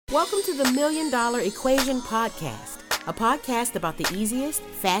Welcome to the $1 Million Equation Podcast, a podcast about the easiest,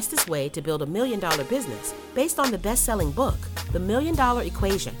 fastest way to build $1 million business based on the best-selling book, The $1 Million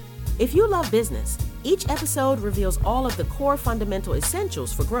Equation. If you love business, each episode reveals all of the core fundamental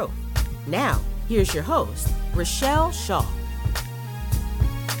essentials for growth. Now, here's your host, Richelle Shaw.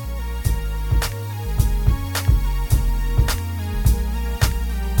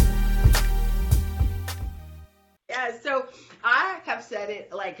 So I have said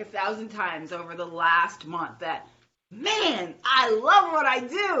it like 1,000 times over the last month that, man, I love what I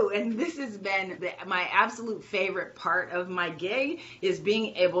do. And this has been my absolute favorite part of my gig is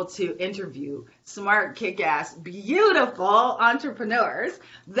being able to interview smart, kick-ass, beautiful entrepreneurs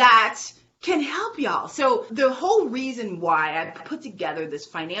that can help y'all. So the whole reason why I put together this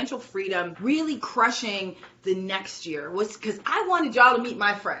financial freedom, really crushing the next year, was because I wanted y'all to meet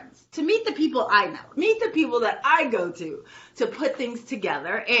my friends, to meet the people I know, meet the people that I go to put things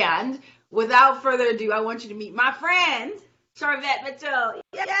together. And without further ado, I want you to meet my friend, Sharvette Mitchell.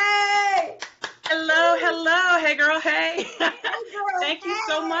 Yay! Hello. Hey, girl. Hey. Hey, girl. Thank you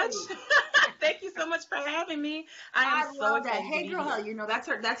so much. Thank you so much for having me. I am so excited. Hey, girl. Hell, you know that's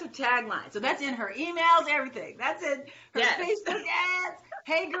her tagline. So that's in her emails, everything. That's in her Facebook ads.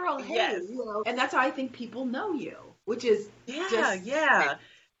 Hey, girl. Hey. Yes. You know, and that's how I think people know you, which is yeah.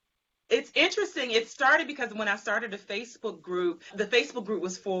 It's interesting. It started because when I started the Facebook group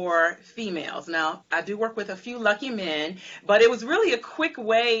was for females. Now, I do work with a few lucky men, but it was really a quick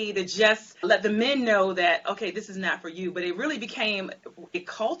way to just let the men know that, okay, this is not for you. But it really became a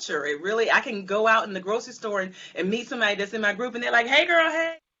culture. I can go out in the grocery store and meet somebody that's in my group, and they're like, hey, girl,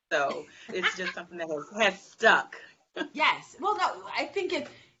 hey. So it's just something that has stuck. Yes. Well, no, I think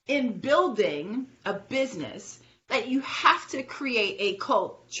in building a business, that you have to create a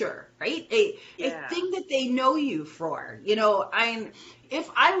culture, right? A thing that they know you for. You know, if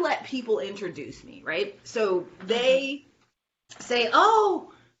I let people introduce me, right? So they say,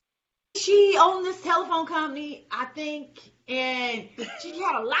 oh, she owned this telephone company, I think, and she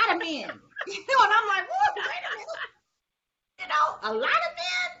had a lot of men. You know, and I'm like, whoa, wait a minute. You know, a lot of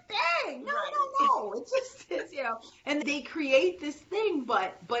men? Dang, no. It's just, you know, and they create this thing,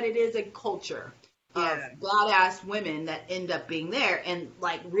 but it is a culture of badass women that end up being there, and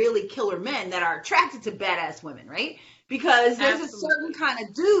like really killer men that are attracted to badass women, right? Because there's a certain kind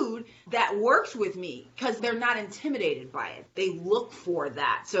of dude that works with me because they're not intimidated by it. They look for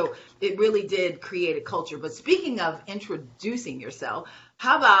that. So it really did create a culture. But speaking of introducing yourself,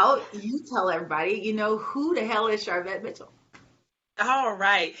 how about you tell everybody, you know, who the hell is Sharvette Mitchell? All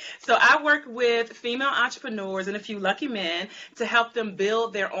right. So I work with female entrepreneurs and a few lucky men to help them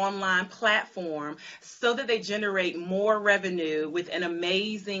build their online platform so that they generate more revenue with an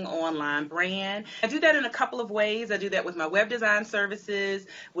amazing online brand. I do that in a couple of ways. I do that with my web design services,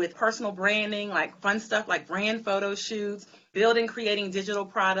 with personal branding, like fun stuff like brand photo shoots, creating digital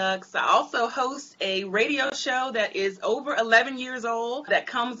products. I also host a radio show that is over 11 years old that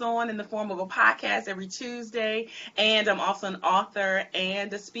comes on in the form of a podcast every Tuesday. And I'm also an author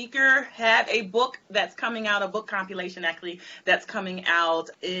and a speaker. Have a book that's coming out, a book compilation actually, that's coming out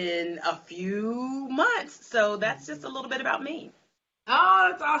in a few months. So that's just a little bit about me. Oh,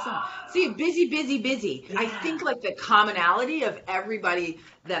 that's awesome. See, busy. Yeah. I think like the commonality of everybody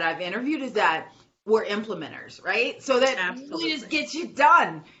that I've interviewed is that we're implementers, right? So that we just get shit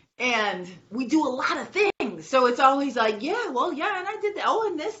done, and we do a lot of things. So it's always like, and I did that. Oh,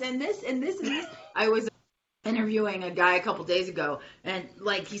 and this, and this, and this, and this. I was interviewing a guy a couple days ago, and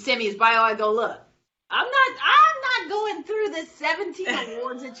like he sent me his bio. I go, look, I'm not going through the 17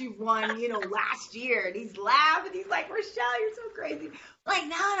 awards that you've won, you know, last year. And he's laughing. He's like, Richelle, you're so crazy. Like,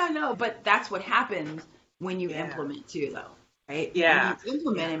 no. But that's what happens when you implement too, though. Right? Yeah. When you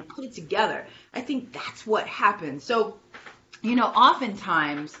implement and put it together, I think that's what happens. So, you know,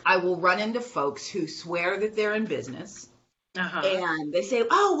 oftentimes I will run into folks who swear that they're in business, and they say,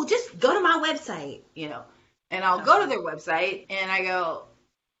 oh, well, just go to my website, you know, and I'll go to their website and I go,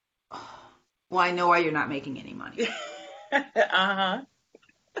 oh, well, I know why you're not making any money.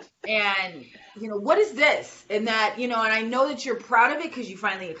 And, you know, what is this? And that, you know, and I know that you're proud of it because you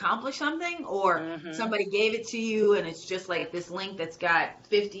finally accomplished something, or somebody gave it to you and it's just like this link that's got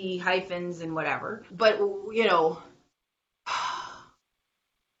 50 hyphens and whatever. But, you know,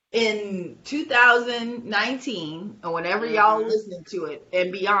 in 2019, or whenever y'all listening to it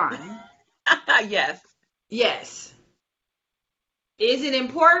and beyond. Yes. Is it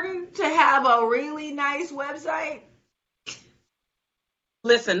important to have a really nice website?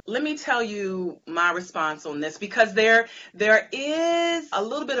 Listen, let me tell you my response on this, because there is a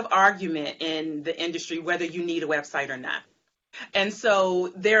little bit of argument in the industry whether you need a website or not. And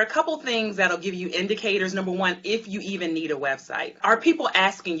so there are a couple things that'll give you indicators. Number one, if you even need a website. Are people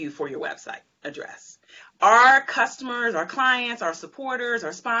asking you for your website address? Are customers, our clients, our supporters,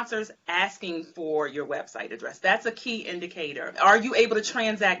 our sponsors asking for your website address? That's a key indicator. Are you able to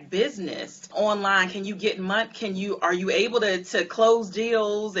transact business online? Can you get money? Are you able to close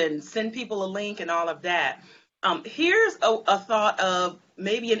deals and send people a link and all of that? Here's a thought of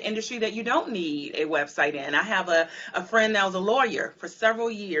maybe an industry that you don't need a website in. I have a friend that was a lawyer for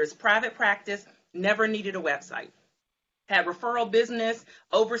several years, private practice, never needed a website. Had referral business,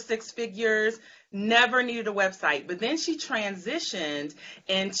 over 6 figures, never needed a website. But then she transitioned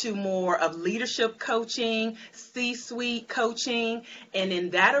into more of leadership coaching, C-suite coaching. And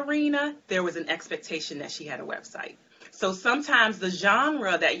in that arena, there was an expectation that she had a website. So sometimes the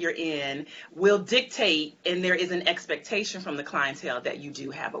genre that you're in will dictate, and there is an expectation from the clientele that you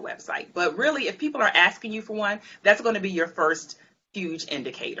do have a website. But really, if people are asking you for one, that's going to be your first huge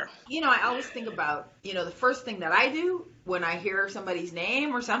indicator. I always think about, the first thing that I do when I hear somebody's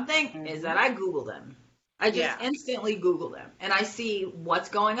name or something is that I Google them. I just instantly Google them and I see what's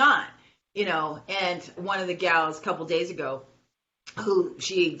going on, and one of the gals a couple days ago who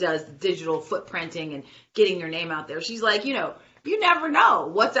she does digital footprinting and getting their name out there. She's like, you never know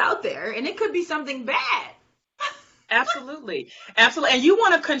what's out there and it could be something bad. Absolutely. Absolutely. And you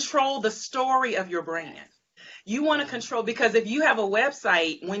want to control the story of your brand. You want to control, because if you have a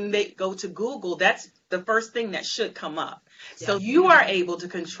website, when they go to Google, that's the first thing that should come up. Yeah. So you are able to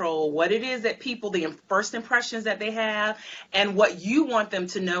control what it is that people, the first impressions that they have, and what you want them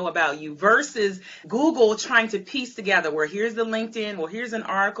to know about you, versus Google trying to piece together where here's the LinkedIn, or here's an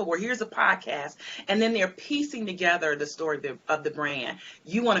article, or here's a podcast, and then they're piecing together the story of the brand.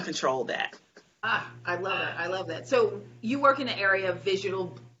 You want to control that. I love it. I love that. So you work in the area of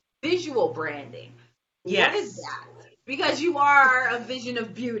visual branding. Yes. What is that? Because you are a vision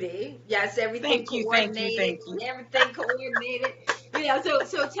of beauty. Yes, everything coordinated. Thank you. Everything coordinated.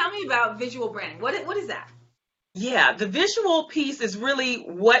 So tell me about visual branding. What is that? Yeah, the visual piece is really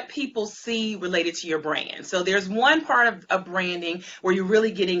what people see related to your brand. So there's one part of branding where you're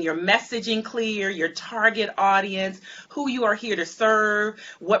really getting your messaging clear, your target audience, who you are here to serve,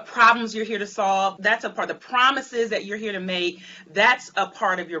 what problems you're here to solve. That's a part. The promises that you're here to make, that's a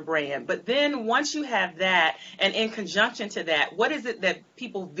part of your brand. But then once you have that, and in conjunction to that, what is it that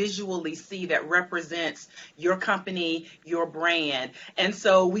people visually see that represents your company, your brand? And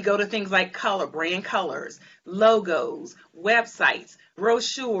so we go to things like color, brand colors, logos, websites,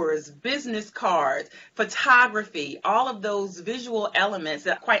 brochures, business cards, photography, all of those visual elements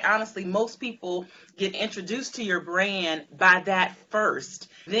that, quite honestly, most people get introduced to your brand by that first.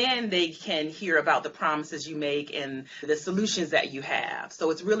 Then they can hear about the promises you make and the solutions that you have.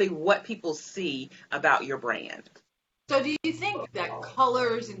 So it's really what people see about your brand. So do you think that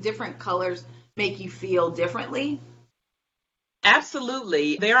colors and different colors make you feel differently?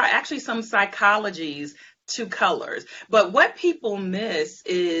 Absolutely. There are actually some psychologies to colors, but what people miss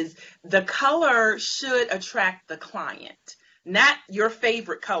is the color should attract the client, not your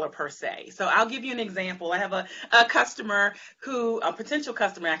favorite color per se. So I'll give you an example. I have a potential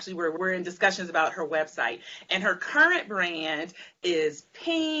customer actually, where we're in discussions about her website, and her current brand is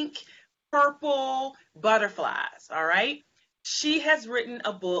pink, purple, butterflies. All right. She has written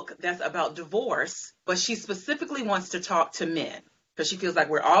a book that's about divorce, but she specifically wants to talk to men. Because she feels like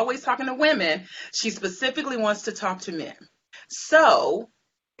we're always talking to women, she specifically wants to talk to men. So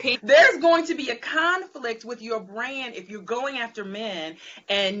there's going to be a conflict with your brand if you're going after men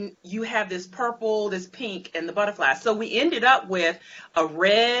and you have this purple, this pink, and the butterflies. So we ended up with a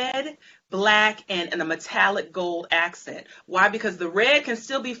red, black, and a metallic gold accent. Why? Because the red can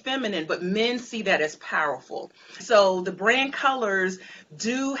still be feminine, but men see that as powerful. So the brand colors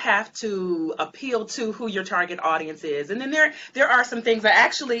do have to appeal to who your target audience is. And then there are some things I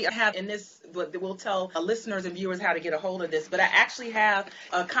actually have in this, but we'll tell listeners and viewers how to get a hold of this, but I actually have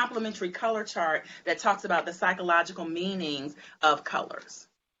a complimentary color chart that talks about the psychological meanings of colors.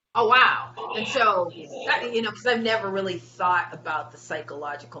 Oh, wow. And so, because I've never really thought about the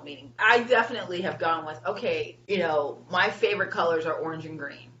psychological meaning. I definitely have gone with, okay, my favorite colors are orange and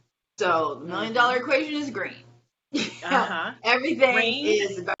green. So the $1 million equation is green. Everything green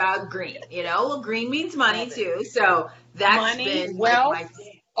is about green. Green means money too. So that's money, been wealth,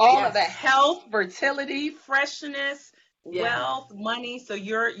 all of the health, fertility, freshness, wealth, money. So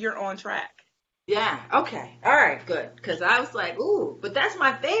you're on track. Yeah. Okay. All right. Good. Because I was like, ooh, but that's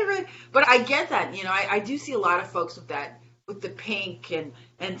my favorite. But I get that. I do see a lot of folks with the pink and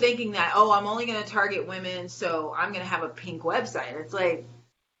thinking that, oh, I'm only going to target women, so I'm going to have a pink website. It's like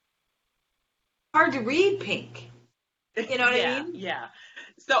hard to read pink. You know what I Yeah, mean? yeah.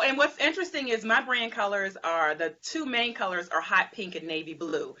 So, and what's interesting is my brand colors are the two main colors are hot pink and navy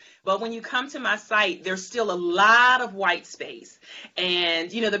blue. But when you come to my site, there's still a lot of white space.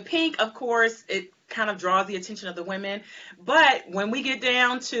 And, the pink, of course, it kind of draws the attention of the women. But when we get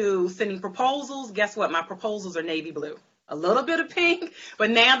down to sending proposals, guess what? My proposals are navy blue. A little bit of pink, but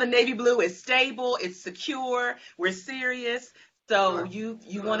now the navy blue is stable, it's secure, we're serious. So Sure.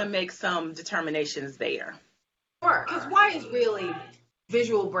 you want to make some determinations there. Sure. Because why is really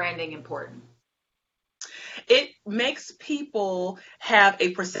visual branding important? It makes people have a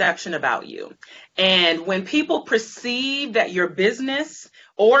perception about you. And when people perceive that your business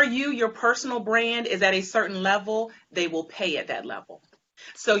or your personal brand is at a certain level, they will pay at that level.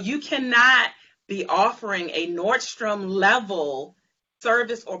 So you cannot be offering a Nordstrom level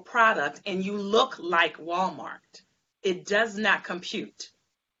service or product and you look like Walmart. It does not compute.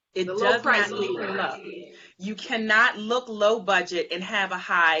 It The low does price not equal leader. up. You cannot look low budget and have a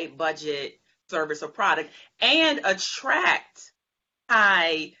high budget service or product and attract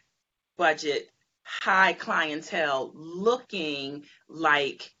high budget, high clientele looking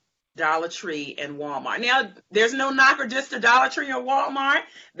like Dollar Tree and Walmart. Now, there's no knock or just to Dollar Tree or Walmart.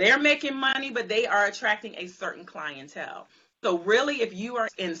 They're making money, but they are attracting a certain clientele. So really, if you are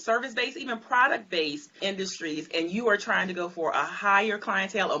in service-based, even product-based industries, and you are trying to go for a higher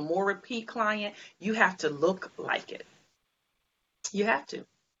clientele, a more repeat client, you have to look like it. You have to.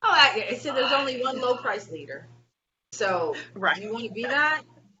 Oh, I said there's only one low price leader. So Right. do you want to be that?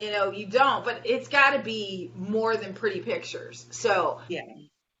 You don't, but it's got to be more than pretty pictures. So, Yeah.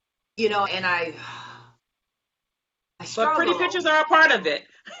 And I But struggle. pretty pictures are a part of it.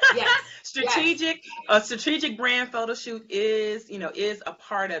 Yes. Strategic, a strategic brand photo shoot is a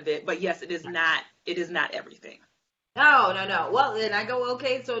part of it. But yes, it is not everything. No. Well, then I go,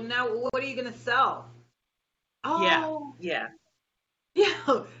 okay, so now what are you going to sell? Oh, Yeah. yeah.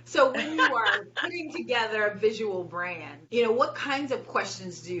 So when you are putting together a visual brand, what kinds of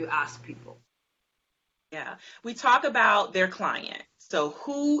questions do you ask people? Yeah. We talk about their client. So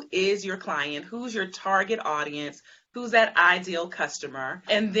who is your client? Who's your target audience? Who's that ideal customer?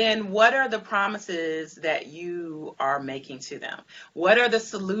 And then what are the promises that you are making to them? What are the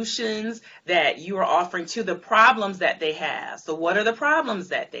solutions that you are offering to the problems that they have? So what are the problems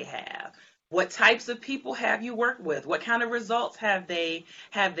that they have? What types of people have you worked with? What kind of results have they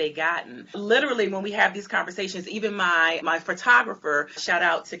gotten? Literally, when we have these conversations, even my photographer, shout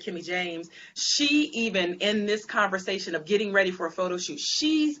out to Kimmy James, she even in this conversation of getting ready for a photo shoot,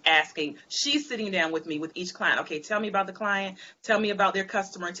 she's sitting down with me with each client. Okay, tell me about the client, tell me about their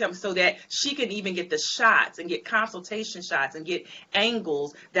customer, and tell me so that she can even get the shots and get consultation shots and get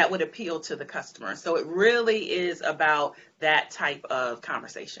angles that would appeal to the customer. So it really is about that type of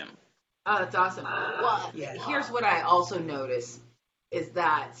conversation. Oh, that's awesome. Well, Yeah. here's what I also notice is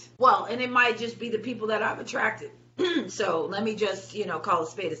that, well, and it might just be the people that I've attracted. So let me just, call a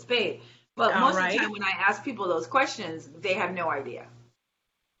spade a spade. But most of the time when I ask people those questions, they have no idea.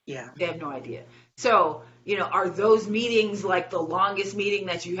 Yeah. They have no idea. So, are those meetings like the longest meeting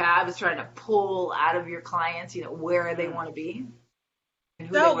that you have is trying to pull out of your clients, where they want to be?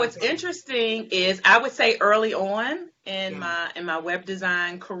 So what's interesting is I would say early on in my web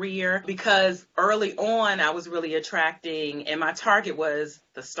design career, because early on I was really attracting, and my target was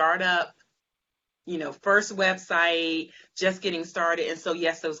the startup, first website, just getting started. And so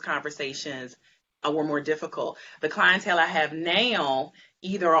yes, those conversations were more difficult. The clientele I have now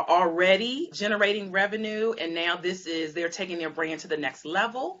either are already generating revenue and now they're taking their brand to the next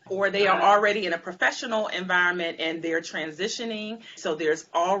level, or they are already in a professional environment and they're transitioning. So there's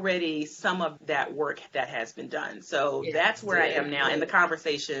already some of that work that has been done. So that's where I am now. And the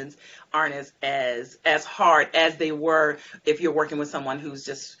conversations aren't as hard as they were if you're working with someone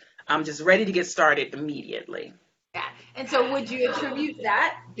I'm just ready to get started immediately. Yeah. And so would you attribute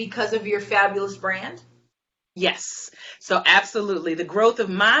that because of your fabulous brand? Yes. So absolutely. The growth of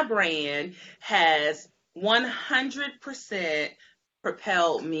my brand has 100%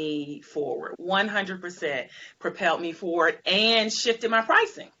 propelled me forward. 100% propelled me forward and shifted my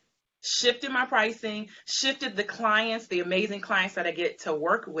pricing. Shifted the clients, the amazing clients that I get to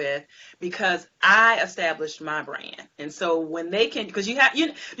work with, because I established my brand. And so when they can, because do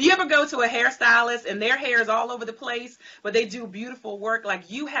you ever go to a hairstylist and their hair is all over the place, but they do beautiful work?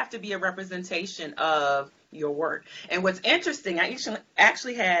 Like, you have to be a representation of your work. And what's interesting, I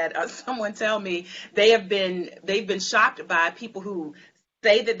actually had someone tell me they've been shocked by people who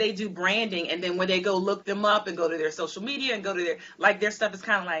say that they do branding, and then when they go look them up and go to their social media and go to their stuff is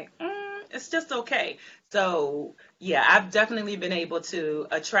kind of like, It's just okay. So yeah, I've definitely been able to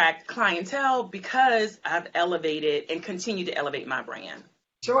attract clientele because I've elevated and continue to elevate my brand.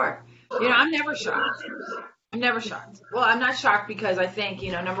 Sure. I'm never shocked. I'm never shocked. Well, I'm not shocked because I think,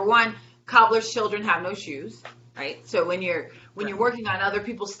 number one, cobbler's children have no shoes, right? So when you're working on other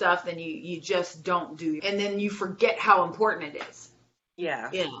people's stuff, then you just don't do, and then you forget how important it is. Yeah.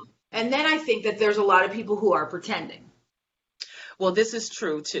 And then I think that there's a lot of people who are pretending. Well, this is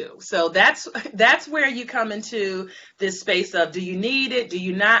true too. So that's where you come into this space of, do you need it? Do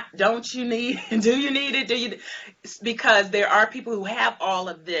you not? Don't you need? Do you need it? Do you? Because there are people who have all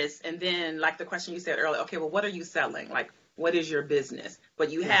of this, and then like the question you said earlier, okay, well, what are you selling? Like, what is your business?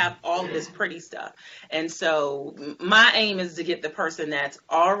 But you have all of this pretty stuff. And so my aim is to get the person that's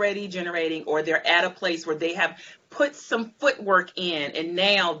already generating, or they're at a place where they have put some footwork in, and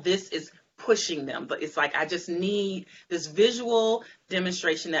now this is pushing them. But it's like, I just need this visual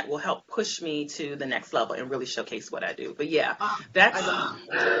demonstration that will help push me to the next level and really showcase what I do. But yeah,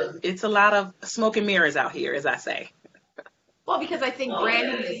 it's a lot of smoke and mirrors out here, as I say. Well, because I think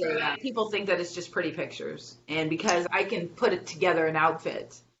branding is people think that it's just pretty pictures. And because I can put it together an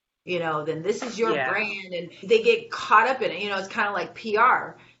outfit, then this is your brand. And they get caught up in it. It's kind of like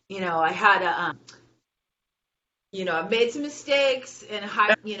PR. I had I've made some mistakes in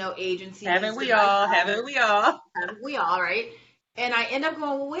high, agencies. Haven't we all? Haven't we all? Haven't we all, right? And I end up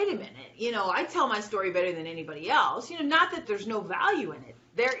going, well, wait a minute. I tell my story better than anybody else. Not that there's no value in it.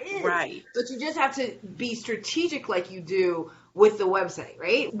 There is. Right. But you just have to be strategic like you do with the website,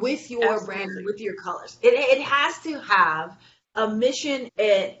 right? With your brand, with your colors. It has to have a mission,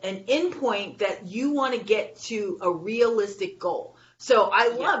 an endpoint that you want to get to a realistic goal. So I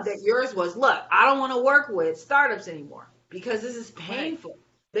love that yours was, look, I don't want to work with startups anymore because this is painful. Right.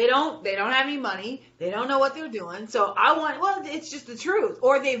 They don't have any money. They don't know what they're doing. So it's just the truth.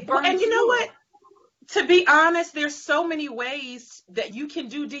 Or they've burned. And you know what? To be honest, there's so many ways that you can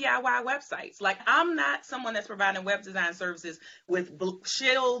do DIY websites. Like, I'm not someone that's providing web design services with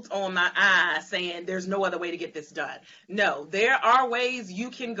shields on my eyes saying there's no other way to get this done. No, there are ways you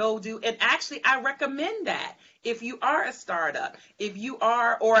can go do, and actually I recommend that. If you are a startup,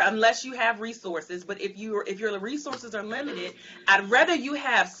 or unless you have resources, but if your resources are limited, I'd rather you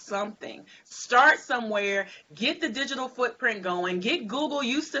have something. Start somewhere, get the digital footprint going, get Google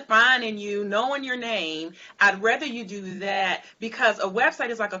used to finding you, knowing your name. I'd rather you do that, because a website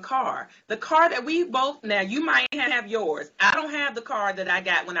is like a car. The car that we both, now you might have yours. I don't have the car that I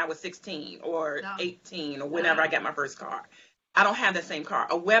got when I was 16 or 18 or whenever I got my first car. I don't have the same car.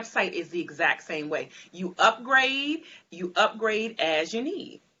 A website is the exact same way. You upgrade as you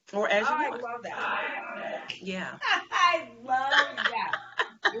need or as you want. I love that. Yeah. I love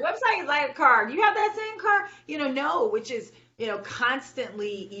that. Your website is like a car. Do you have that same car? No, which is,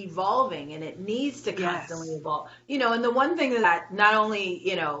 constantly evolving, and it needs to constantly evolve. And the one thing that not only,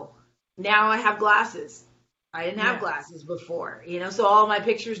 now I have glasses. I didn't have glasses before, so all my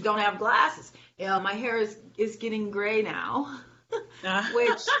pictures don't have glasses. My hair is getting gray now,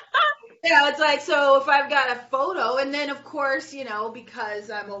 which, it's like, so if I've got a photo, and then of course, because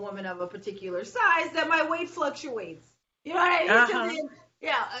I'm a woman of a particular size, that my weight fluctuates. You know what I mean?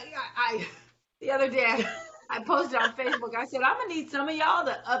 I the other day I posted on Facebook, I said, I'm going to need some of y'all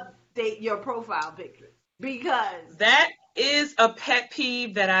to update your profile pictures, because that is a pet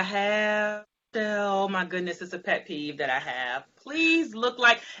peeve that I have. Oh my goodness, it's a pet peeve that I have. Please look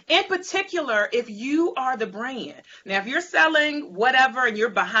like, in particular, if you are the brand. Now, if you're selling whatever and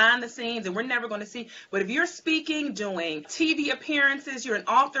you're behind the scenes and we're never going to see, but if you're speaking, doing TV appearances, you're an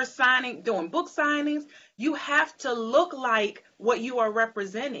author doing book signings, you have to look like what you are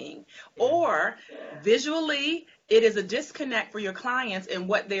representing. Or visually, it is a disconnect for your clients, and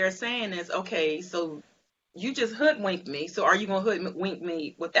what they're saying is, okay, so you just hoodwinked me, so are you going to hoodwink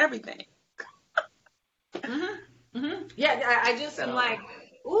me with everything? Yeah, I'm like,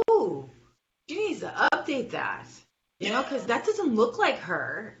 ooh, she needs to update that, because that doesn't look like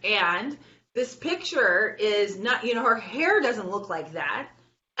her. And this picture is not, her hair doesn't look like that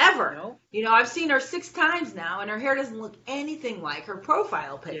ever. No. I've seen her 6 times now, and her hair doesn't look anything like her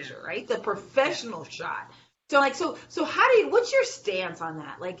profile picture, right? The professional shot. So like, so what's your stance on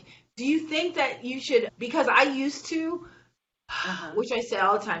that? Like, do you think that you should, because I used to, which I say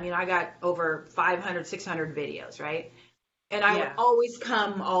all the time, I got over 500, 600 videos, right? And I would always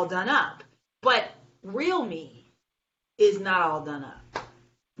come all done up. But real me is not all done up.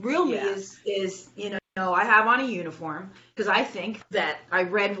 Real me is I have on a uniform, because I think that I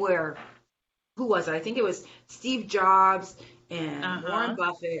read who was it? I think it was Steve Jobs and Warren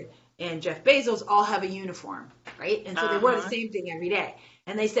Buffett and Jeff Bezos all have a uniform, right? And so they wear the same thing every day.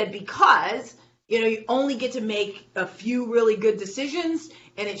 And they said because, you only get to make a few really good decisions,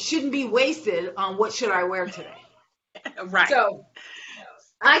 and it shouldn't be wasted on what should I wear today. Right. So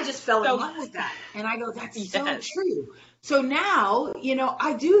I just fell in love with that. And I go, that's so true. So now,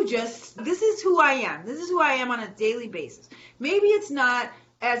 I do this is who I am. This is who I am on a daily basis. Maybe it's not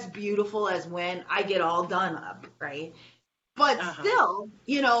as beautiful as when I get all done up, right? But still,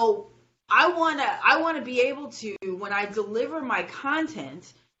 I want to be able to, when I deliver my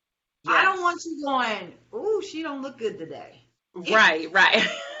content, I don't want you going, "Ooh, she don't look good today." Right.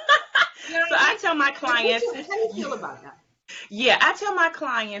 So I tell my clients, how do you feel about that? Yeah, I tell my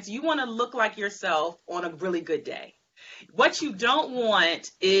clients, you want to look like yourself on a really good day. What you don't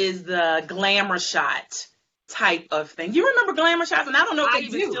want is the glamour shot type of thing. You remember glamour shots? And I don't know if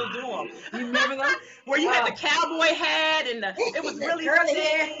they even still do them. You remember them? Where you had the cowboy hat and it was really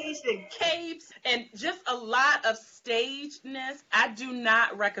staged and capes and just a lot of stagedness. I do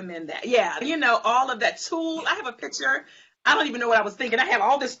not recommend that. Yeah, all of that tulle. I have a picture. I don't even know what I was thinking. I have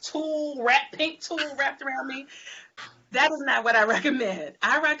all this pink tulle wrapped around me. That is not what I recommend.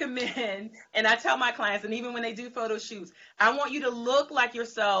 I recommend, and I tell my clients, and even when they do photo shoots, I want you to look like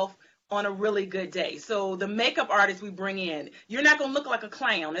yourself on a really good day. So the makeup artist we bring in, you're not going to look like a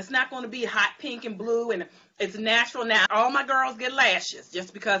clown. It's not going to be hot pink and blue, and it's natural. Now, all my girls get lashes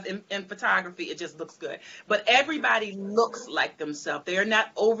just because in photography it just looks good. But everybody looks like themselves. They are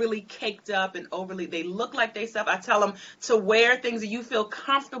not overly caked up and they look like themselves. I tell them to wear things that you feel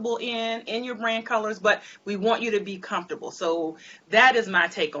comfortable in your brand colors, but we want you to be comfortable. So that is my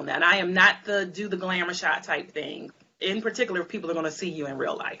take on that. I am not do the glamour shot type thing. In particular, if people are going to see you in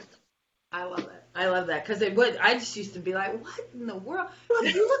real life. I love it. I love that because I just used to be like, what in the world?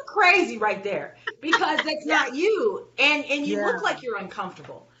 You look crazy right there because that's not you, and you look like you're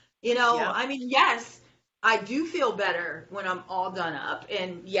uncomfortable. I mean, yes, I do feel better when I'm all done up,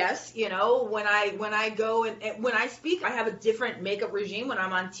 and yes, when I go and when I speak, I have a different makeup regime. When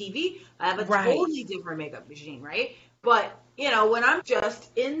I'm on TV, I have a totally different makeup regime, right? But when I'm just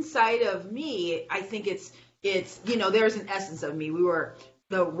inside of me, I think it's there's an essence of me.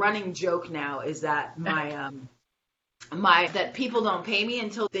 The running joke now is that that people don't pay me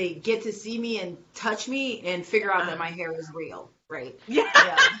until they get to see me and touch me and figure out that my hair is real, right? Yeah.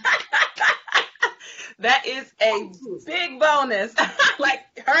 That is a big bonus. Like,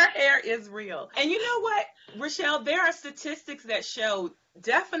 her hair is real. And you know what, Richelle, there are statistics that show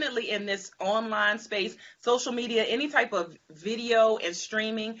definitely in this online space, social media, any type of video and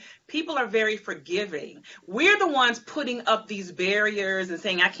streaming, people are very forgiving. We're the ones putting up these barriers and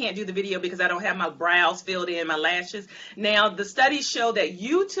saying, I can't do the video because I don't have my brows filled in, my lashes. Now, the studies show that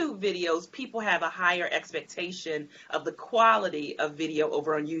YouTube videos, people have a higher expectation of the quality of video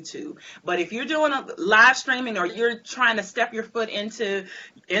over on YouTube. But if you're doing a live streaming or you're trying to step your foot into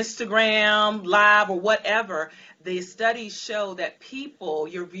Instagram Live or whatever, the studies show that people,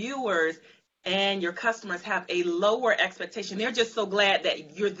 your viewers, and your customers have a lower expectation. They're just so glad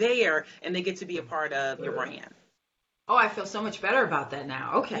that you're there and they get to be a part of your brand. Oh, I feel so much better about that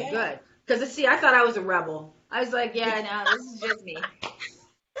now. Okay, good. Because, see, I thought I was a rebel. I was like, no, this is just me.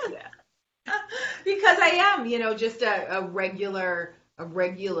 Because I am, just a regular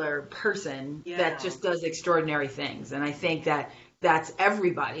person that just does extraordinary things. And I think that that's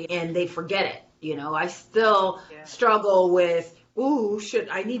everybody, and they forget it. I still struggle with,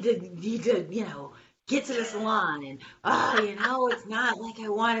 I need to, get to the salon, and, it's not like I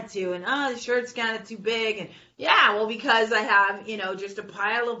wanted to, and, the shirt's kind of too big, and, because I have, just a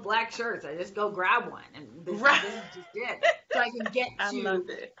pile of black shirts, I just go grab one, and this is just it. So I can get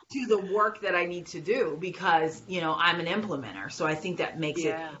to the work that I need to do, because, I'm an implementer, so I think that makes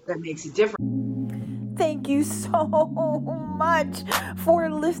it different. Thank you so much for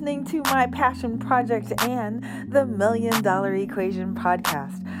listening to my passion project and the $1 Million Equation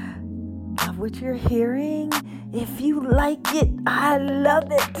podcast. Love what you're hearing? If you like it, I love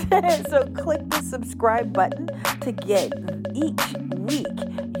it. So click the subscribe button to get each week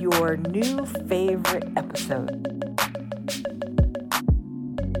your new favorite episode.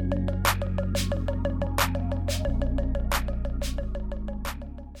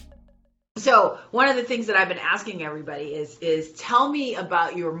 So one of the things that I've been asking everybody is tell me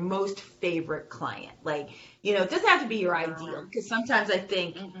about your most favorite client. Like, it doesn't have to be your ideal, because sometimes I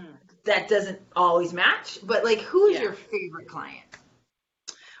think that doesn't always match, but like, who is your favorite client?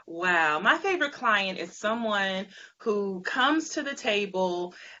 Wow. My favorite client is someone who comes to the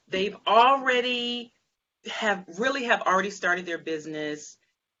table. They've already have already started their business.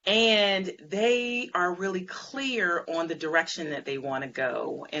 And they are really clear on the direction that they want to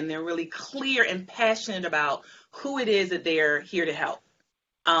go. And they're really clear and passionate about who it is that they're here to help.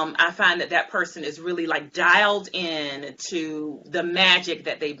 I find that person is really like dialed in to the magic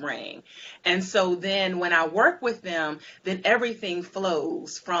that they bring. And so then when I work with them, then everything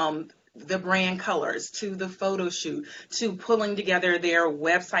flows from the brand colors to the photo shoot to pulling together their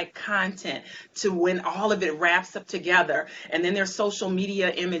website content to when all of it wraps up together, and then their social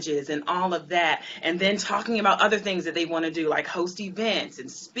media images and all of that, and then talking about other things that they want to do like host events and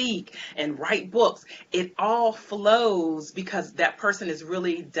speak and write books. It all flows because that person is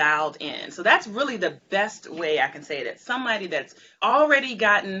really dialed in. So that's really the best way I can say that somebody that's already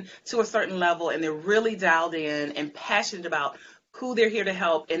gotten to a certain level and they're really dialed in and passionate about who they're here to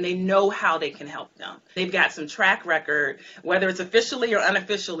help, and they know how they can help them. They've got some track record, whether it's officially or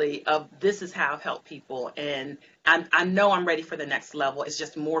unofficially, of this is how I've helped people, and I know I'm ready for the next level. It's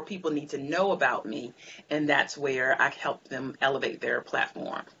just more people need to know about me, and that's where I help them elevate their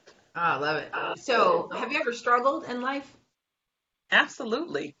platform. Oh, I love it. So have you ever struggled in life?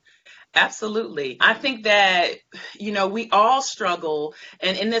 Absolutely. Absolutely. I think that, we all struggle.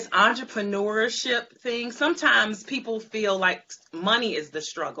 And in this entrepreneurship thing, sometimes people feel like money is the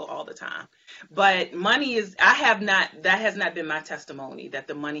struggle all the time. But that has not been my testimony, that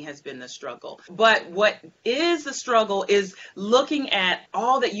the money has been the struggle. But what is the struggle is looking at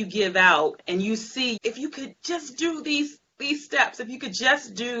all that you give out and you see, if you could just do these steps, if you could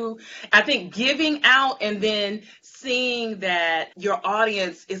just do, I think giving out and then seeing that your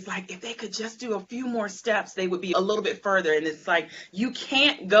audience is like, if they could just do a few more steps, they would be a little bit further. And it's like, you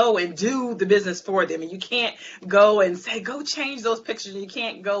can't go and do the business for them. And you can't go and say, go change those pictures. You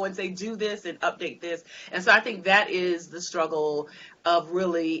can't go and say, do this and update this. And so I think that is the struggle of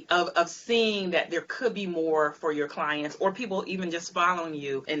really, of seeing that there could be more for your clients or people even just following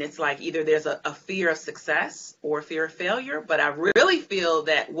you. And it's like either there's a fear of success or a fear of failure. But I really feel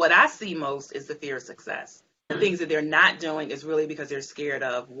that what I see most is the fear of success. The things that they're not doing is really because they're scared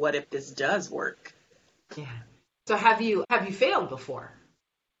of, what if this does work? Yeah. So have you failed before?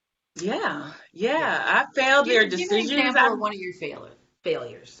 Yeah. I failed their decisions. Give me an example of one of your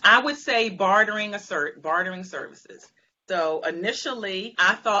failures. I would say bartering services. So initially,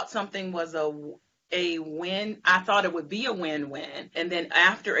 I thought something was a win. I thought it would be a win-win. And then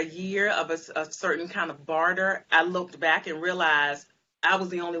after a year of a certain kind of barter, I looked back and realized I was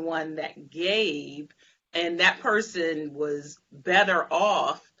the only one that gave, and that person was better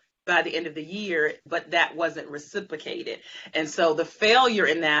off by the end of the year, but that wasn't reciprocated. And so the failure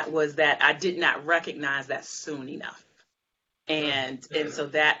in that was that I did not recognize that soon enough. And so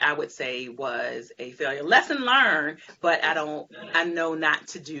that I would say was a failure. Lesson learned, but I know not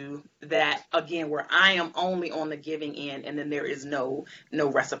to do that again, where I am only on the giving end and then there is no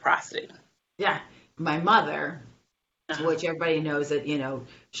reciprocity. Yeah. My mother, which everybody knows that,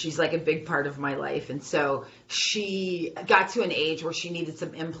 she's like a big part of my life. And so she got to an age where she needed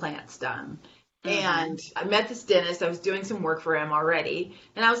some implants done. And I met this dentist. I was doing some work for him already.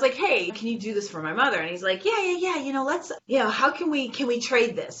 And I was like, hey, can you do this for my mother? And he's like, yeah. Let's, how can we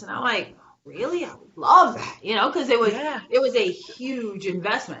trade this? And I'm like, really? I love that, because it was a huge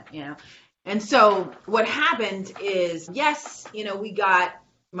investment, And so what happened is, yes,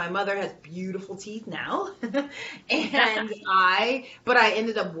 my mother has beautiful teeth now. And I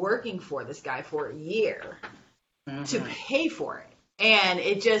ended up working for this guy for a year to pay for it. And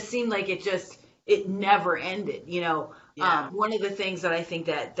it just seemed like it never ended, One of the things that I think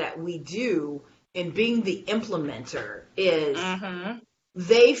that we do in being the implementer is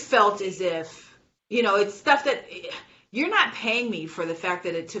they felt as if, it's stuff that you're not paying me for the fact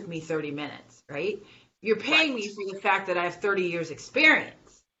that it took me 30 minutes, right? You're paying me for the fact that I have 30 years experience.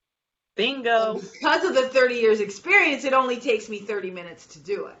 Bingo. And because of the 30 years experience, it only takes me 30 minutes to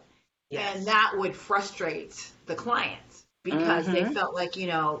do it. Yes. And that would frustrate the clients because they felt like,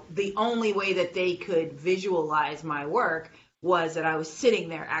 the only way that they could visualize my work was that I was sitting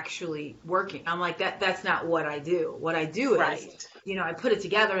there actually working. I'm like, that's not what I do. What I do is, I put it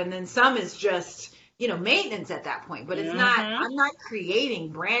together, and then some is just, maintenance at that point. But it's not, I'm not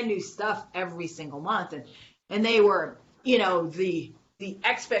creating brand new stuff every single month. And they were, the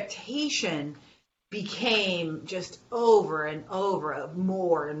expectation became just over and over of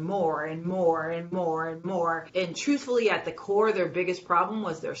more and more and more and more and more. And truthfully, at the core, their biggest problem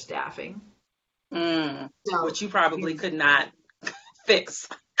was their staffing. Which you probably could not fix.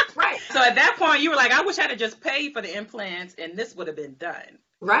 Right. So at that point, you were like, I wish I'd have just paid for the implants and this would have been done.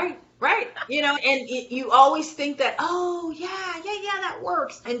 Right. And you always think that, oh, yeah, that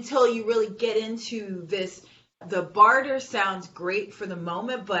works, until you really get into this The barter sounds great for the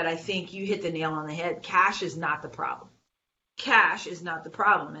moment, but I think you hit the nail on the head. Cash is not the problem. Cash is not the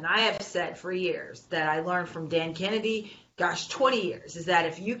problem. And I have said for years that I learned from Dan Kennedy, 20 years, is that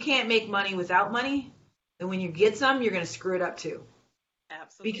if you can't make money without money, then when you get some, you're going to screw it up too.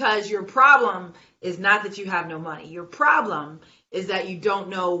 Absolutely. Because your problem is not that you have no money. Your problem is that you don't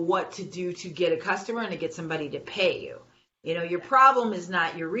know what to do to get a customer and to get somebody to pay you. You know, your problem is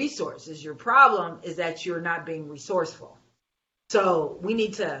not your resources. Your problem is that you're not being resourceful. So we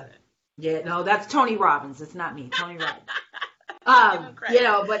need to, that's Tony Robbins. It's not me, Tony Robbins.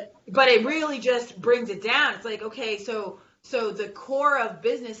 But it really just brings it down. It's like, okay, so the core of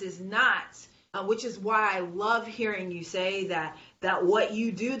business is not, which is why I love hearing you say that what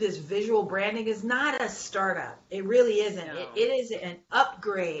you do, this visual branding, is not a startup. It really isn't. No. It is an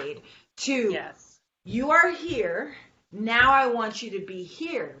upgrade to, you are here. Now I want you to be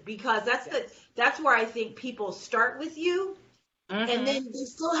here, because that's where I think people start with you, and then they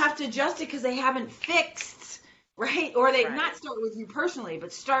still have to adjust it because they haven't fixed, right? Or they not start with you personally,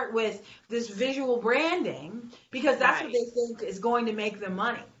 but start with this visual branding, because that's what they think is going to make them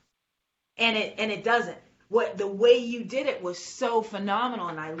money, and it doesn't. The way you did it was so phenomenal,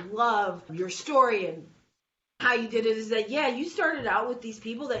 and I love your story and how you did it. Is that you started out with these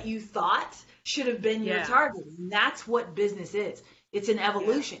people that you thought should have been your target. And that's what business is. It's an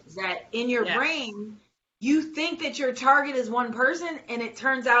evolution. That in your brain, you think that your target is one person, and it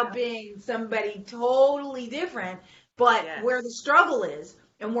turns out being somebody totally different. But where the struggle is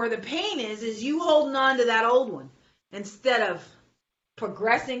and where the pain is you holding on to that old one instead of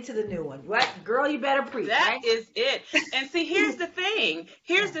progressing to the new one. What? Girl, you better preach. That is it. And see, here's the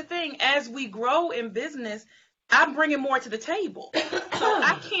thing. As we grow in business, I'm bringing more to the table. So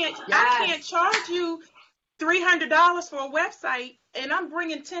I can't charge you $300 for a website, and I'm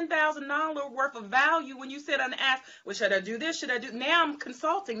bringing $10,000 worth of value when you sit and ask, well, should I do this? Should I do? Now I'm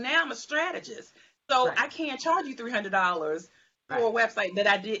consulting. Now I'm a strategist. So I can't charge you $300 for a website that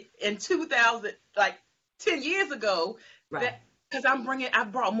I did in 2000, like 10 years ago. Right. Because I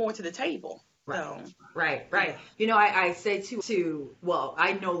brought more to the table. Right. So, right. You know, I say well,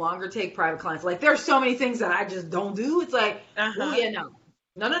 I no longer take private clients. Like, there's so many things that I just don't do. It's like, no,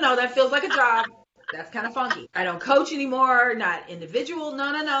 that feels like a job. That's kind of funky. I don't coach anymore, not individual.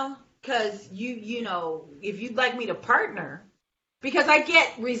 No. Because you know, if you'd like me to partner, because I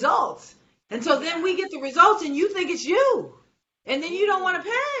get results. And so then we get the results and you think it's you. And then you don't want to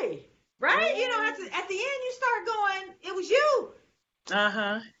pay. Right? You know, at the end you start going, it was you.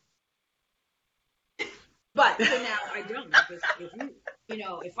 But so now I don't.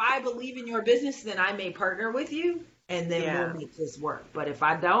 If I believe in your business, then I may partner with you, and then we'll make this work. But if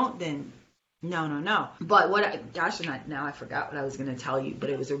I don't, then no. But now I forgot what I was going to tell you. But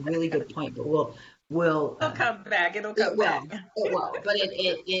it was a really good point. But we'll come back. It'll come back. It will. But it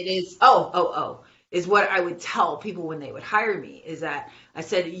is. Is what I would tell people when they would hire me, is that I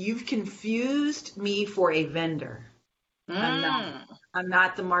said, you've confused me for a vendor. I'm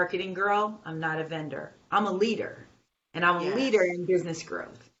not the marketing girl. I'm not a vendor. I'm a leader, and I'm a leader in business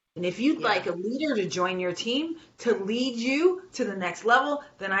growth. And if you'd like a leader to join your team to lead you to the next level,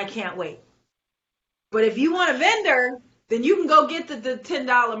 then I can't wait. But if you want a vendor, then you can go get the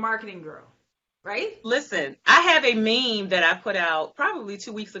 $10 marketing girl. Right? Listen, I have a meme that I put out probably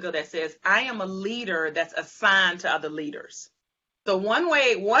 2 weeks ago that says, I am a leader that's assigned to other leaders. So one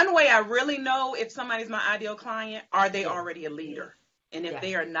way I really know if somebody's my ideal client, are they already a leader? And if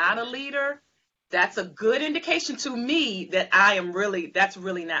they are not a leader, that's a good indication to me that that's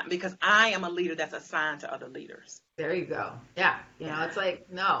really not, because I am a leader that's assigned to other leaders. There you go. Yeah. It's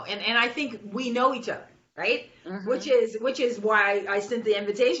like, no. And I think we know each other, right? Which is why I sent the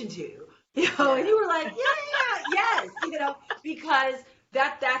invitation to you. And you were like, yes, because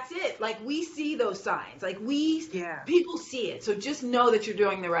that's it. Like, we see those signs. Like, people see it. So just know that you're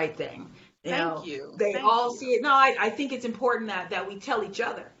doing the right thing. Thank you. They all see it. No, I think it's important that we tell each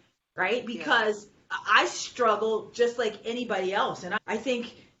other, right? Because I struggle just like anybody else. And I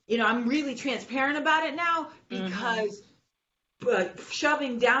think, I'm really transparent about it now, because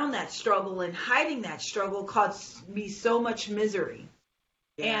shoving down that struggle and hiding that struggle caused me so much misery.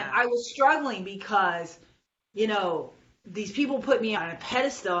 And I was struggling because, these people put me on a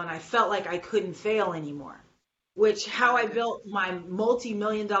pedestal, and I felt like I couldn't fail anymore. How I built my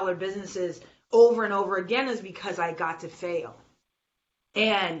multi-million-dollar businesses over and over again is because I got to fail.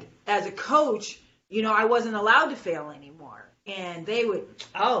 And as a coach, I wasn't allowed to fail anymore. And they would,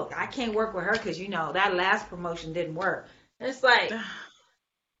 I can't work with her because, that last promotion didn't work. And it's like.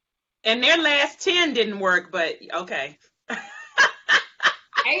 And their last 10 didn't work, but okay.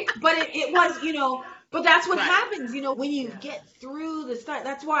 Right? But it was, But that's what happens, when you get through the start.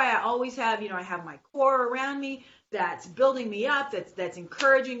 That's why I always have, I have my core around me that's building me up, that's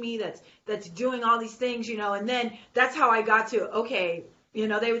encouraging me, that's doing all these things, and then that's how I got to, okay,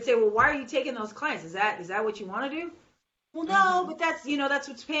 they would say, well, why are you taking those clients? Is that what you want to do? Well, no, but that's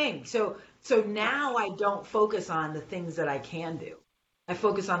what's paying. So now I don't focus on the things that I can do. I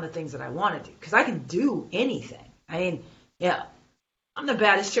focus on the things that I want to do, because I can do anything. I mean, yeah. I'm the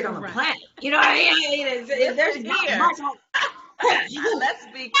baddest chick on the planet. You know what I mean? There's not much Let's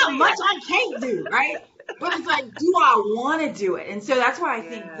be clear. Not much I can't do, right? But it's like, do I want to do it? And so that's why I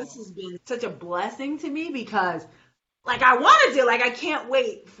think this has been such a blessing to me, because like I want to do, like I can't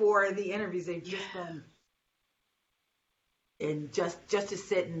wait for the interviews. They've just been, and just to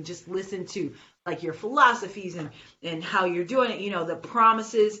sit and just listen to like your philosophies and how you're doing it, the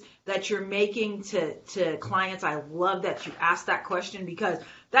promises that you're making to clients. I love that you asked that question, because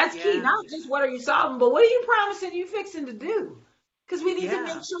that's key. Not just what are you solving, but what are you promising you fixing to do? Because we need to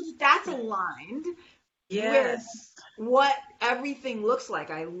make sure that that's aligned with what everything looks like.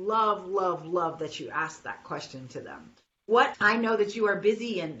 I love that you asked that question to them. I know that you are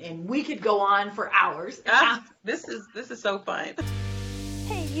busy and we could go on for hours. This is so fun.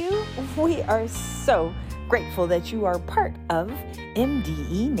 Hey you, we are so grateful that you are part of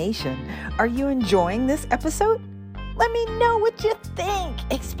MDE Nation. Are you enjoying this episode? Let me know what you think,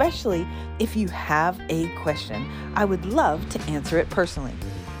 especially if you have a question. I would love to answer it personally.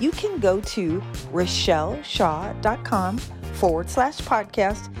 You can go to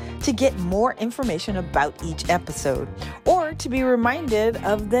RichelleShaw.com/podcast to get more information about each episode, or to be reminded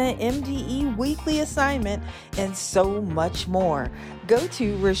of the MDE weekly assignment and so much more. Go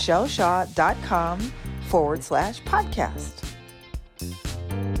to RichelleShaw.com/podcast.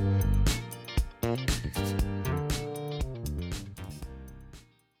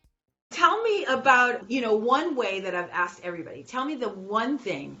 Tell me about, one way that I've asked everybody. Tell me the one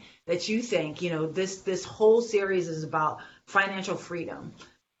thing that you think, this whole series is about financial freedom.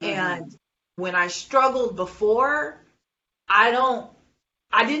 Mm-hmm. And when I struggled before, I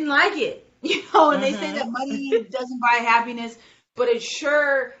didn't like it, and they say that money doesn't buy happiness, but it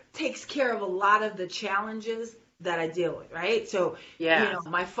sure takes care of a lot of the challenges that I deal with, right? So,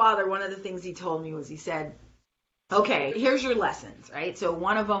 my father, one of the things he told me was, he said, okay, here's your lessons, right? So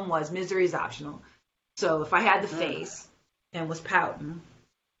one of them was misery is optional. So if I had the face and was pouting,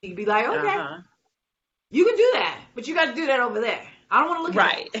 you'd be like, okay, you can do that, but you got to do that over there. I don't want to look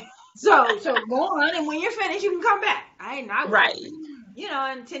at it. So go on, and when you're finished, you can come back. In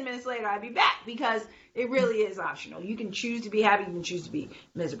 10 minutes later, I'd be back, because it really is optional. You can choose to be happy, you can choose to be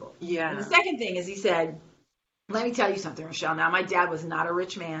miserable. Yeah. And the second thing is, he said, let me tell you something, Richelle. Now, my dad was not a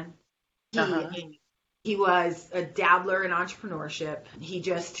rich man. He was a dabbler in entrepreneurship. He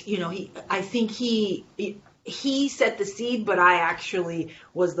just, I think he set the seed, but I actually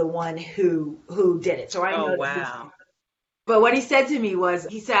was the one who did it. So I know. Oh, wow. But what he said to me was,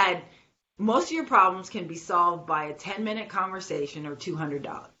 he said, most of your problems can be solved by a 10-minute conversation or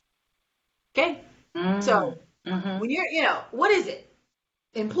 $200. Okay? So when you're, what is it?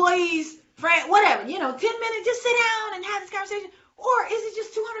 Employees, friends, whatever, 10 minutes, just sit down and have this conversation. Or is it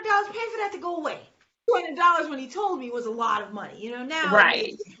just $200? Pay for that to go away. $200 when he told me was a lot of money. Now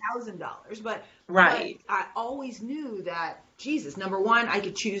it's $1,000. But I always knew that, Jesus, number one, I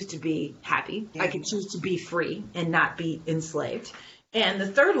could choose to be happy. Yeah. I could choose to be free and not be enslaved. And the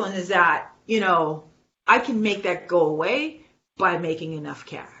third one is that, I can make that go away by making enough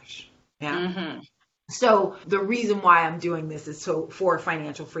cash. Yeah. Mm-hmm. So the reason why I'm doing this is for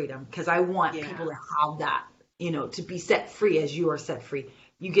financial freedom, because I want people to have that, to be set free as you are set free.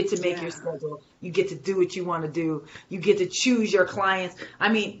 You get to make your schedule. You get to do what you want to do. You get to choose your clients.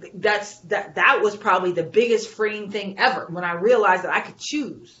 I mean, that was probably the biggest freeing thing ever, when I realized that I could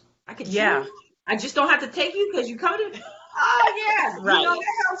choose. I could choose. I just don't have to take you because you come to. Oh yeah, right. That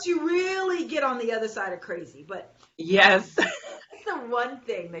helps you really get on the other side of crazy. But what's the one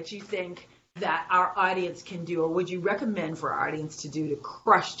thing that you think that our audience can do, or would you recommend for our audience to do to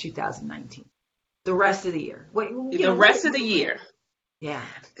crush 2019, the rest of the year? The rest of the year. Yeah.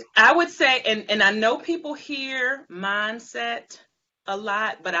 I would say, and I know people hear mindset a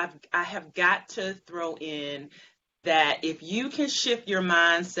lot, but I have got to throw in that if you can shift your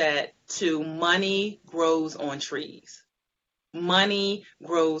mindset to money grows on trees. Money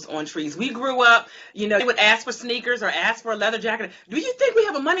grows on trees. We grew up, they would ask for sneakers or ask for a leather jacket. Do you think we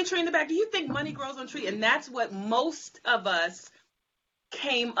have a money tree in the back? Do you think money grows on trees? And that's what most of us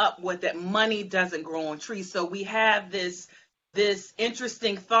came up with, that money doesn't grow on trees. So we have this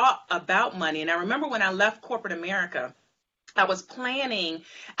interesting thought about money. And I remember when I left corporate America, I left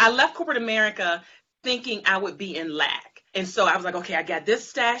corporate America thinking I would be in lack. And so I was like, okay, I got this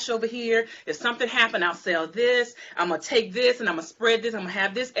stash over here. If something happened, I'll sell this. I'm going to take this and I'm going to spread this. I'm going to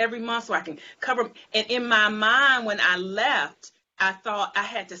have this every month so I can cover. And in my mind, when I left, I thought I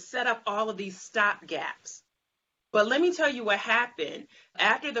had to set up all of these stop gaps. But let me tell you what happened.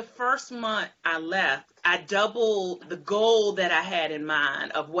 After the first month I left, I doubled the goal that I had in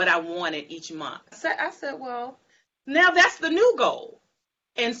mind of what I wanted each month. I said, well, now that's the new goal.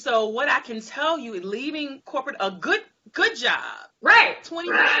 And so what I can tell you, leaving corporate, a good job, right,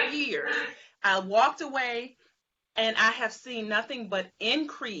 25 years, I walked away and I have seen nothing but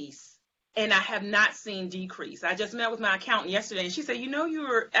increase. And I have not seen decrease. I just met with my accountant yesterday, and she said,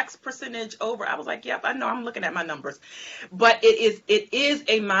 you're X percentage over. I was like, yep, I know. I'm looking at my numbers. But it is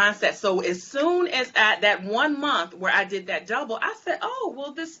a mindset. So as soon as that 1 month where I did that double, I said, oh,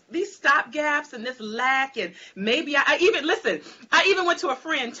 well, these stop gaps and this lack, and maybe I even went to a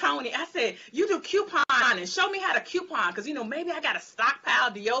friend, Tony. I said, you do coupon and show me how to coupon, because, maybe I got to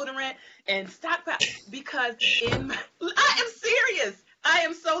stockpile deodorant and stockpile, because I am serious. I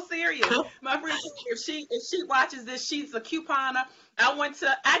am so serious. My friend, if she watches this, she's a couponer.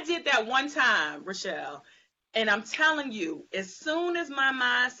 I did that one time, Richelle, and I'm telling you, as soon as my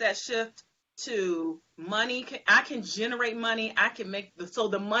mindset shift to money, I can generate money. I can make so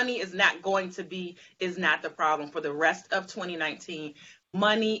the money is not the problem for the rest of 2019.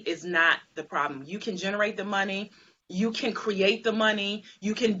 Money is not the problem. You can generate the money. You can create the money.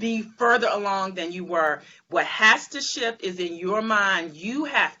 You can be further along than you were. What has to shift is in your mind. You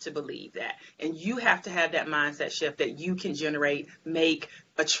have to believe that. And you have to have that mindset shift that you can generate, make,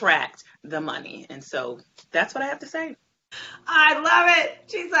 attract the money. And so that's what I have to say. I love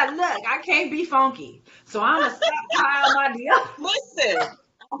it. She's like, look, I can't be funky, so I'm going to stockpile my deal. Listen,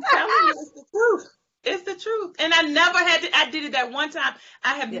 I'm telling you, it's the truth. It's the truth. And I did it that one time.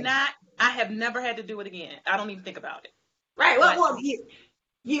 I have never had to do it again. I don't even think about it. Right. Well,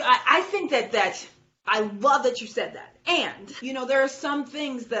 I think that I love that you said that. And, there are some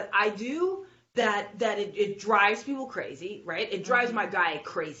things that I do that it drives people crazy, right? It drives my guy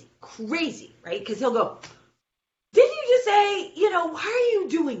crazy, right? Because he'll go, did you just say, why are you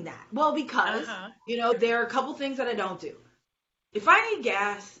doing that? Well, because, there are a couple things that I don't do. If I need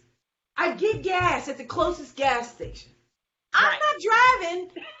gas, I get gas at the closest gas station. I'm not driving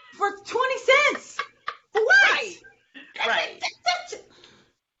for 20 cents. For what? Right.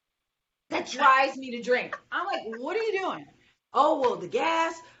 That drives me to drink. I'm like, what are you doing? Oh, well, the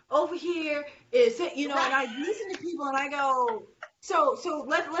gas over here is, and I listen to people and I go, so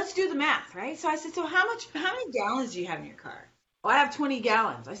let's do the math, right? So I said, so how many gallons do you have in your car? Oh, I have 20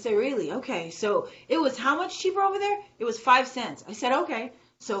 gallons. I said, really? Okay. So it was how much cheaper over there? It was 5 cents. I said, okay.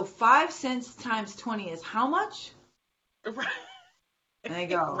 So 5 cents times 20 is how much? Right. And they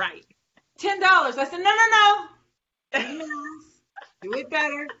go, right. $10. I said, no. Do it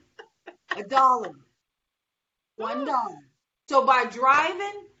better. $1. $1. So by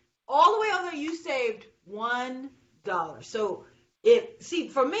driving all the way over there, you saved $1. So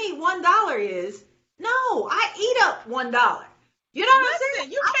for me, $1 is, no, I eat up $1. You know what I'm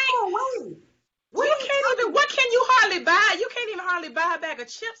saying? You can't. What can you hardly buy? You can't even hardly buy a bag of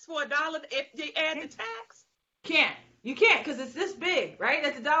chips for $1 if they add the tax. You can't, because it's this big, right?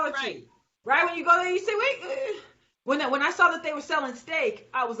 At the Dollar Tree. Right? When you go there, you say, wait. When I saw that they were selling steak,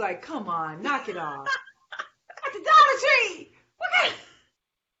 I was like, come on, knock it off. At the Dollar Tree. Okay.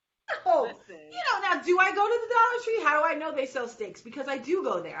 No. Now, do I go to the Dollar Tree? How do I know they sell steaks? Because I do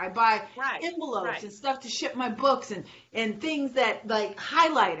go there. I buy envelopes and stuff to ship my books and things that, like,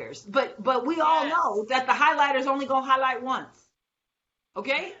 highlighters. But we all know that the highlighters only going to highlight once.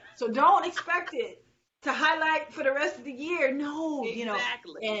 Okay? So don't expect it to highlight for the rest of the year. No,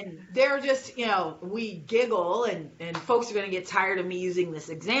 exactly. And they're just, we giggle and folks are going to get tired of me using this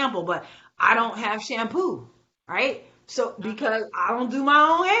example, but I don't have shampoo, right? So, because I don't do my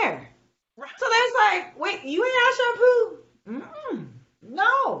own hair. Right. So that's like, wait, you ain't have shampoo?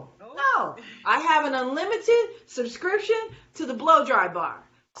 No. I have an unlimited subscription to the blow dry bar.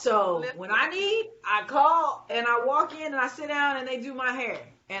 So when I need, I call and I walk in and I sit down and they do my hair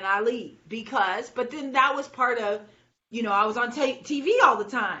and I leave but then that was part of, I was on TV all the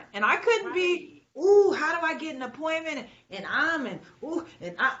time and I couldn't be, how do I get an appointment?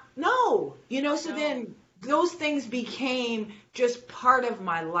 No, so then those things became just part of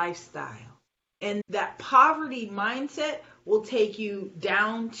my lifestyle. And that poverty mindset will take you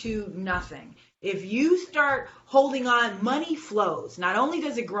down to nothing. If you start holding on, money flows. Not only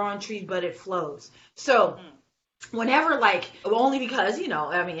does it grow on trees, but it flows. So whenever, only because,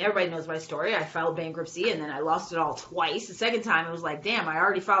 everybody knows my story. I filed bankruptcy and then I lost it all twice. The second time it was like, damn, I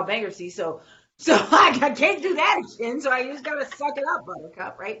already filed bankruptcy. So So I can't do that again. So I just got to suck it up,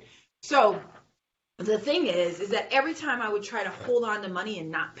 buttercup, right? So the thing is that every time I would try to hold on to money and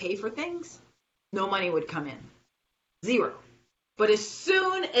not pay for things, no money would come in. Zero. But as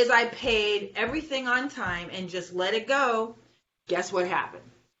soon as I paid everything on time and just let it go, guess what happened?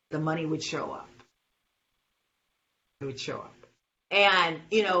 The money would show up. It would show up. And,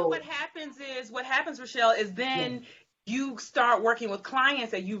 what happens, Richelle, is then you start working with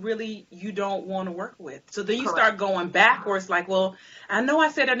clients that you don't want to work with. So then you start going backwards, like, well, I know I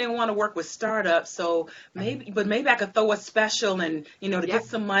said I didn't want to work with startups, so maybe I could throw a special and, to get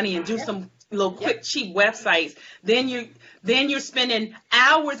some money and do some little quick, cheap websites. Then you're spending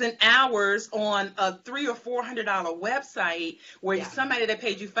hours and hours on a $300 or $400 website where somebody that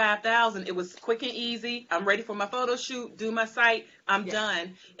paid you $5,000, it was quick and easy. I'm ready for my photo shoot, do my site, I'm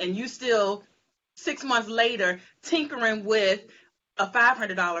done. And you still 6 months later tinkering with a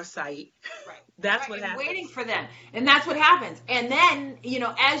 $500 site. Right. That's what happens. Waiting for them. And that's what happens. And then,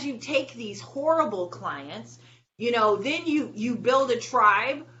 as you take these horrible clients, then you build a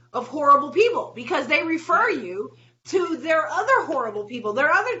tribe of horrible people because they refer you to their other horrible people,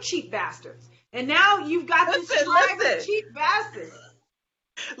 their other cheap bastards. And now you've got this tribe of cheap bastards.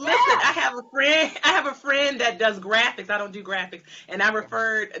 Listen, I have a friend that does graphics. I don't do graphics. And I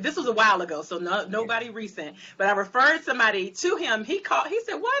referred, this was a while ago, so nobody recent, but I referred somebody to him. He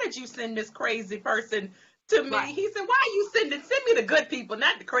said, why did you send this crazy person to me? Right. He said, why are you send me the good people,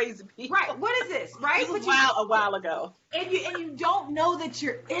 not the crazy people? Right. What is this? Right? This was a while ago. And you don't know that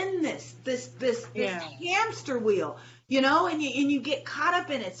you're in this hamster wheel, and you get caught up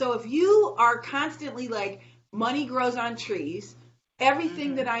in it. So if you are constantly like, money grows on trees,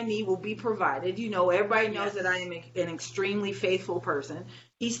 everything that I need will be provided. Everybody knows that I am an extremely faithful person.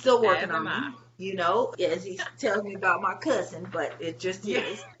 He's still working on me, as he tells me about my cousin, but it just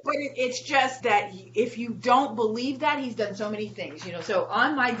is. But it's just that if you don't believe that, he's done so many things, So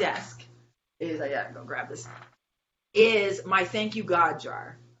on my desk I gotta go grab this, is my thank you God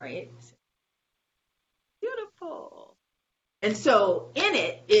jar, right? Beautiful. And so in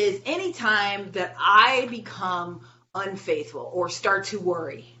it is any time that I become unfaithful or start to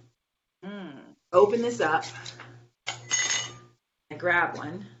worry. Open this up. I grab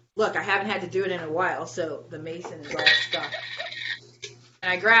one. Look, I haven't had to do it in a while, so the mason is all stuck.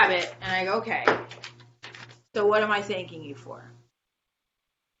 And I grab it and I go, okay, so what am I thanking you for?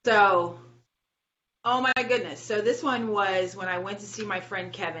 So, oh my goodness. So this one was when I went to see my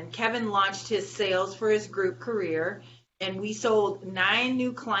friend Kevin. Kevin launched his sales for his group career, and we sold 9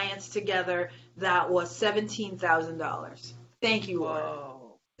 new clients together. That was $17,000. Thank you, Lord.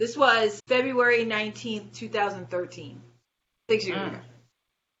 Whoa. This was February 19th, 2013. 6 years ago.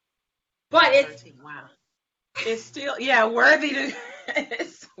 But it's still worthy to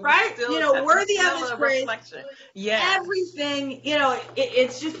right? Worthy of his praise. Yeah. Everything,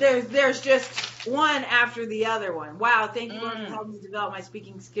 it's just there's just one after the other one. Wow, thank you Lord for helping me develop my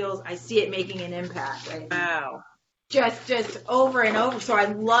speaking skills. I see it making an impact. Right? Wow. Just over and over. So I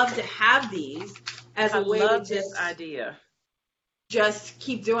love to have these as a way to just this idea. Just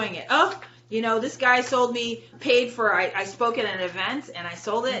keep doing it. Oh, this guy sold me, paid for, I spoke at an event and I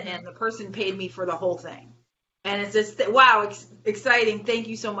sold it and the person paid me for the whole thing. And it's just, wow, exciting. Thank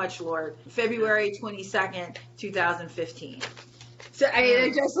you so much, Lord. February 22nd, 2015. So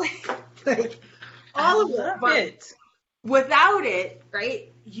I just like all of it. But without it,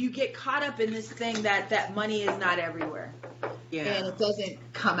 right, you get caught up in this thing that money is not everywhere. Yeah. And it doesn't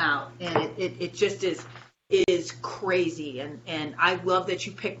come out. And it just is crazy. And I love that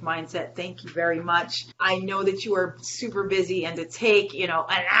you picked mindset. Thank you very much. I know that you are super busy, and to take, an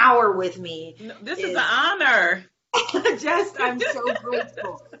hour with me. This is an honor. I'm so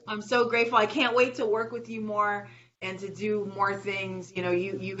grateful. I'm so grateful. I can't wait to work with you more and to do more things.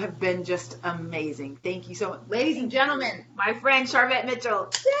 You have been just amazing. Thank you so much. Ladies and gentlemen, my friend Sharvette Mitchell.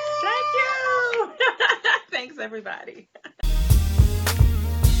 Thank you. Thanks, everybody.